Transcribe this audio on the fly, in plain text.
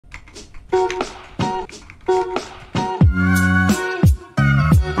Hey,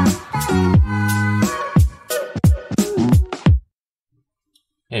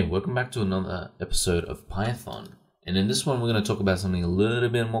 welcome back to another episode of Payathon. And in this one, we're going to talk about something a little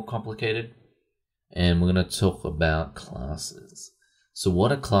bit more complicated. And we're going to talk about classes. So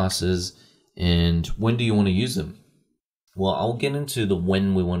what are classes and when do you want to use them? Well, I'll get into the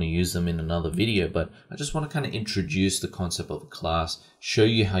when we want to use them in another video, but I just want to kind of introduce the concept of a class, show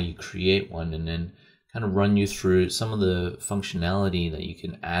you how you create one, and then kind of run you through some of the functionality that you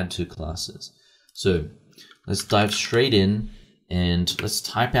can add to classes. So let's dive straight in. And let's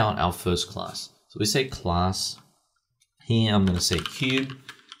type out our first class. So we say class. Here I'm going to say cube.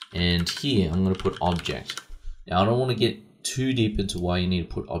 And here I'm going to put object. Now I don't want to get too deep into why you need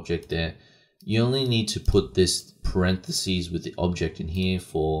to put object there. You only need to put this parentheses with the object in here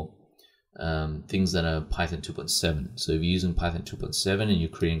for things that are Python 2.7. So if you're using Python 2.7 and you're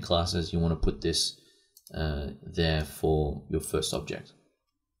creating classes, you want to put this there for your first object.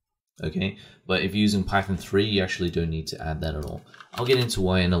 Okay, but if you're using Python 3, you actually don't need to add that at all. I'll get into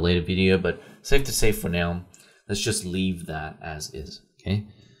why in a later video, but safe to say for now, let's just leave that as is. Okay,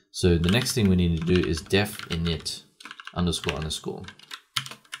 so the next thing we need to do is def init underscore underscore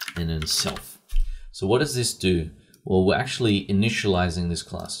and then self. So what does this do? Well, we're actually initializing this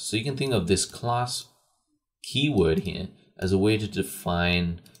class. So you can think of this class keyword here as a way to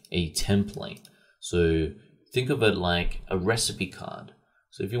define a template. So think of it like a recipe card.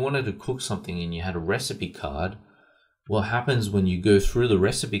 So if you wanted to cook something and you had a recipe card, what happens when you go through the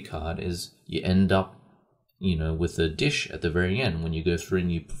recipe card is you end up, with a dish at the very end. When you go through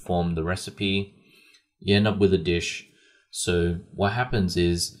and you perform the recipe, you end up with a dish. So what happens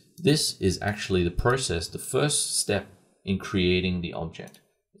is this is actually the process, the first step in creating the object.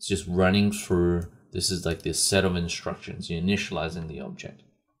 It's just running through, this is like this set of instructions. You're initializing the object.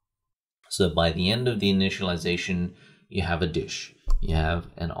 So by the end of the initialization, you have a dish. You have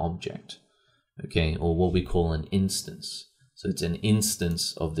an object, okay, or what we call an instance. So it's an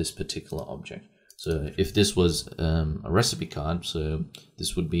instance of this particular object. So if this was a recipe card, so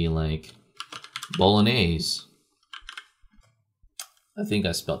this would be like bolognese. I think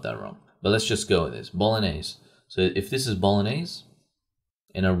I spelled that wrong, but let's just go with this, bolognese. So if this is bolognese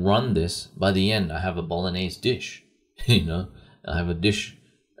and I run this, by the end I have a bolognese dish. I have a dish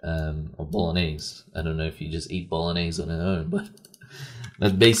of bolognese. I don't know if you just eat bolognese on its own, but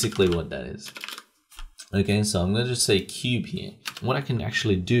that's basically what that is. Okay, so I'm going to just say cube here. What I can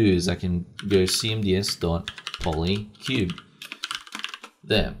actually do is I can go cmds.polycube.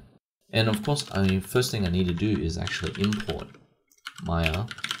 There. And of course, first thing I need to do is actually import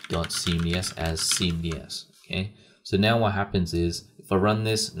maya.cmds as cmds. Okay, so now what happens is if I run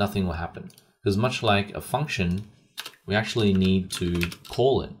this, nothing will happen. Because much like a function, we actually need to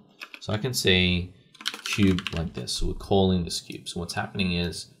call it. So I can say cube like this. So we're calling this cube. So what's happening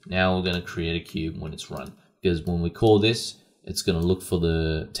is now we're going to create a cube when it's run, because when we call this, it's going to look for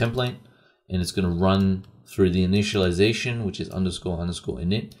the template and it's going to run through the initialization, which is underscore underscore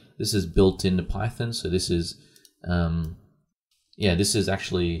init. This is built into Python. So this is this is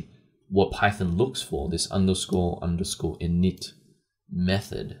actually what Python looks for. This underscore underscore init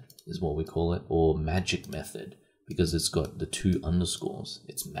method is what we call it, or magic method, because it's got the two underscores.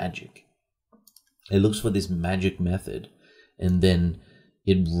 It's magic. It looks for this magic method and then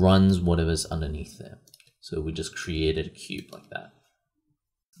it runs whatever's underneath there. So we just created a cube like that.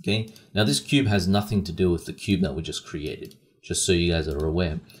 Okay, now this cube has nothing to do with the cube that we just created, just so you guys are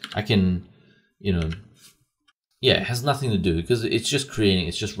aware. I can, it has nothing to do because it's just creating,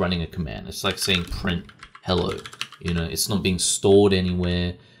 it's just running a command. It's like saying print hello, it's not being stored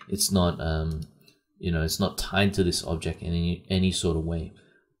anywhere. It's not, it's not tied to this object in any sort of way.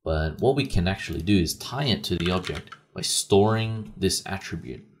 But what we can actually do is tie it to the object by storing this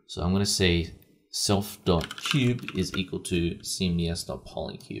attribute. So I'm going to say self.cube is equal to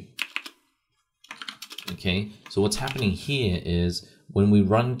cmds.polycube. Okay, so what's happening here is when we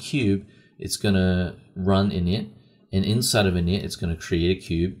run cube, it's going to run init, and inside of init, it's going to create a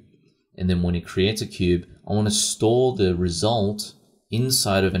cube. And then when it creates a cube, I want to store the result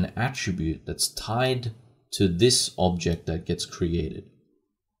inside of an attribute that's tied to this object that gets created.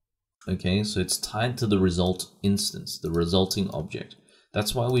 Okay, so it's tied to the result instance, the resulting object.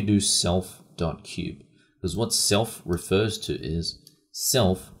 That's why we do self.cube, because what self refers to is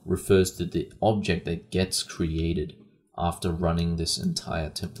self refers to the object that gets created after running this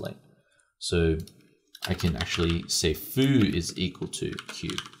entire template. So I can actually say foo is equal to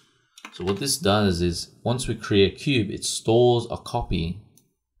cube. So what this does is once we create a cube, it stores a copy,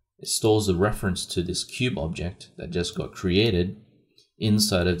 it stores a reference to this cube object that just got created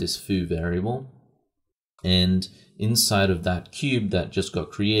inside of this foo variable. And inside of that cube that just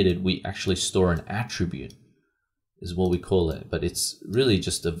got created, we actually store an attribute, is what we call it. But it's really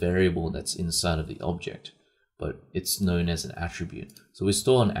just a variable that's inside of the object, but it's known as an attribute. So we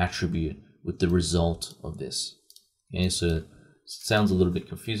store an attribute with the result of this. Okay, so it sounds a little bit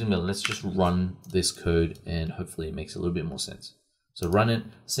confusing, but let's just run this code and hopefully it makes a little bit more sense. So run it,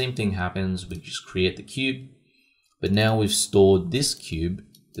 same thing happens, we just create the cube, but now we've stored this cube,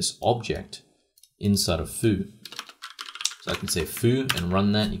 this object, inside of foo. So I can say foo and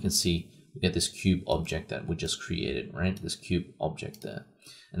run that. You can see we get this cube object that we just created, right? This cube object there.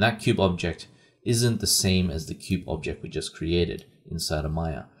 And that cube object isn't the same as the cube object we just created inside of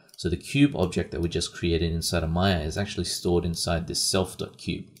Maya. So the cube object that we just created inside of Maya is actually stored inside this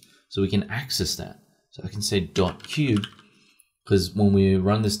self.cube. So we can access that. So I can say .cube, because when we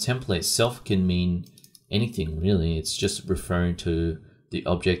run this template, self can mean anything really. It's just referring to the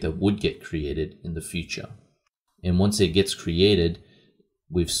object that would get created in the future. And once it gets created,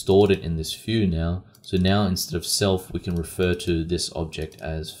 we've stored it in this foo now. So now instead of self, we can refer to this object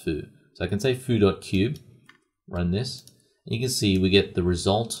as foo. So I can say foo.cube, run this, and you can see we get the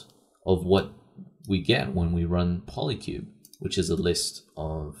result of what we get when we run polycube, which is a list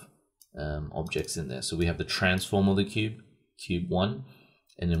of objects in there. So we have the transform of the cube, cube1,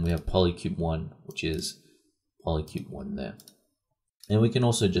 and then we have polycube1, which is polycube1 there. And we can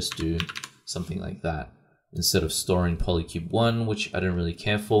also just do something like that. Instead of storing polycube1, which I don't really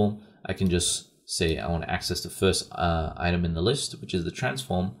care for, I can just say I want to access the first item in the list, which is the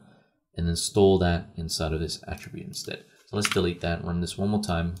transform, and then store that inside of this attribute instead. So let's delete that, run this one more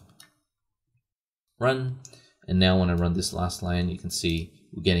time. Run, and now when I run this last line, you can see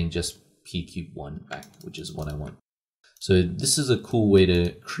we're getting just pcube1 back, which is what I want. So this is a cool way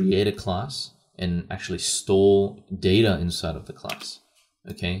to create a class and actually store data inside of the class.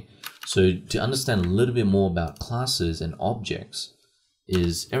 Okay, so to understand a little bit more about classes and objects,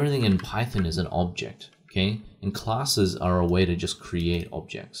 is everything in Python is an object. Okay, and classes are a way to just create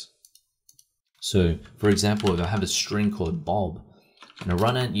objects. So for example, if I have a string called Bob and I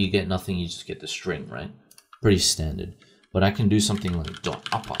run it, you get nothing, you just get the string, right? Pretty standard. But I can do something like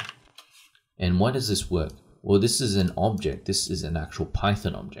 .upper. And why does this work? Well, this is an object. This is an actual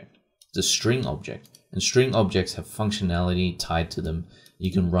Python object. It's a string object, and string objects have functionality tied to them.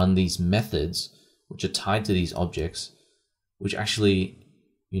 You can run these methods which are tied to these objects, which actually,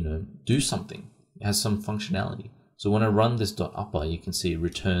 do something. It has some functionality. So when I run this .upper, you can see it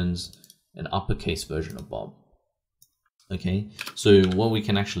returns an uppercase version of Bob. Okay, so what we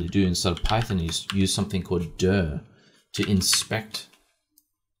can actually do inside of Python is use something called dir to inspect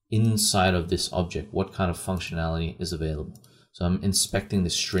inside of this object what kind of functionality is available. So I'm inspecting the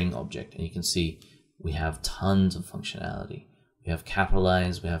string object, and you can see we have tons of functionality. We have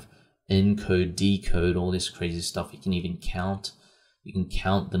capitalize, we have encode, decode, all this crazy stuff. You can even count. You can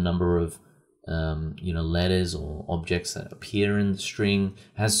count the number of letters or objects that appear in the string.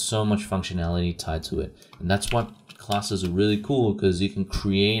 It has so much functionality tied to it, and that's why classes are really cool, because you can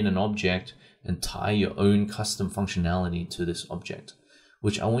create an object and tie your own custom functionality to this object,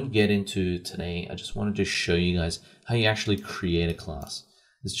 which I won't get into today. I just wanted to show you guys how you actually create a class.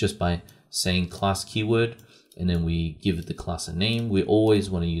 It's just by saying class keyword, and then we give the class a name. We always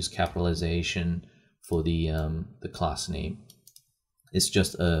want to use capitalization for the class name. It's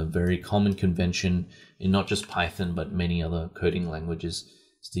just a very common convention in not just Python, but many other coding languages,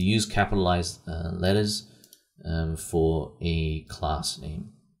 is to use capitalized letters for a class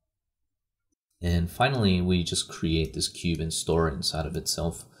name. And finally, we just create this cube and store it inside of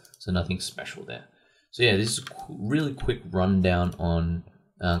itself. So nothing special there. So yeah, this is a really quick rundown on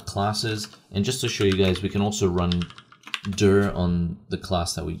classes. And just to show you guys, we can also run dir on the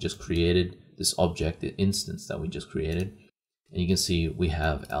class that we just created, this object, the instance that we just created. And you can see we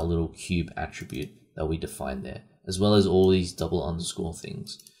have our little cube attribute that we defined there, as well as all these double underscore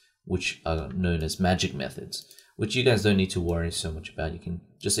things, which are known as magic methods, which you guys don't need to worry so much about. You can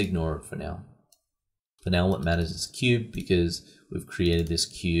just ignore it for now. For now, what matters is cube, because we've created this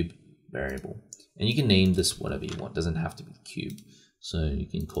cube variable. And you can name this whatever you want. It doesn't have to be cube. So you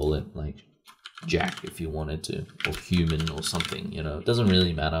can call it like Jack if you wanted to, or human or something, it doesn't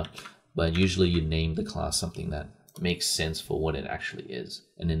really matter. But usually you name the class something that makes sense for what it actually is.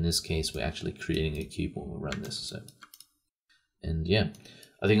 And in this case, we're actually creating a cube when we run this. So, and yeah,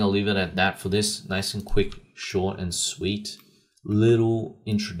 I think I'll leave it at that for this. Nice and quick, short and sweet little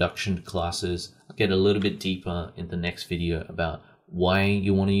introduction to classes. I'll get a little bit deeper in the next video about why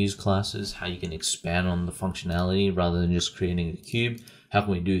you want to use classes, how you can expand on the functionality rather than just creating a cube. How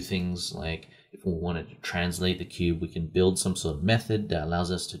can we do things like, if we wanted to translate the cube, we can build some sort of method that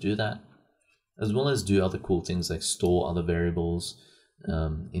allows us to do that. as well as do other cool things like store other variables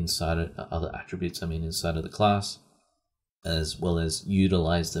inside of other attributes, inside of the class, as well as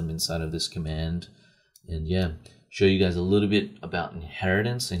utilize them inside of this command. And yeah, show you guys a little bit about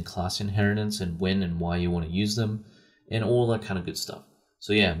inheritance and class inheritance and when and why you want to use them and all that kind of good stuff.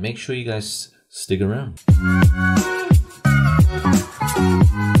 So yeah, make sure you guys stick around.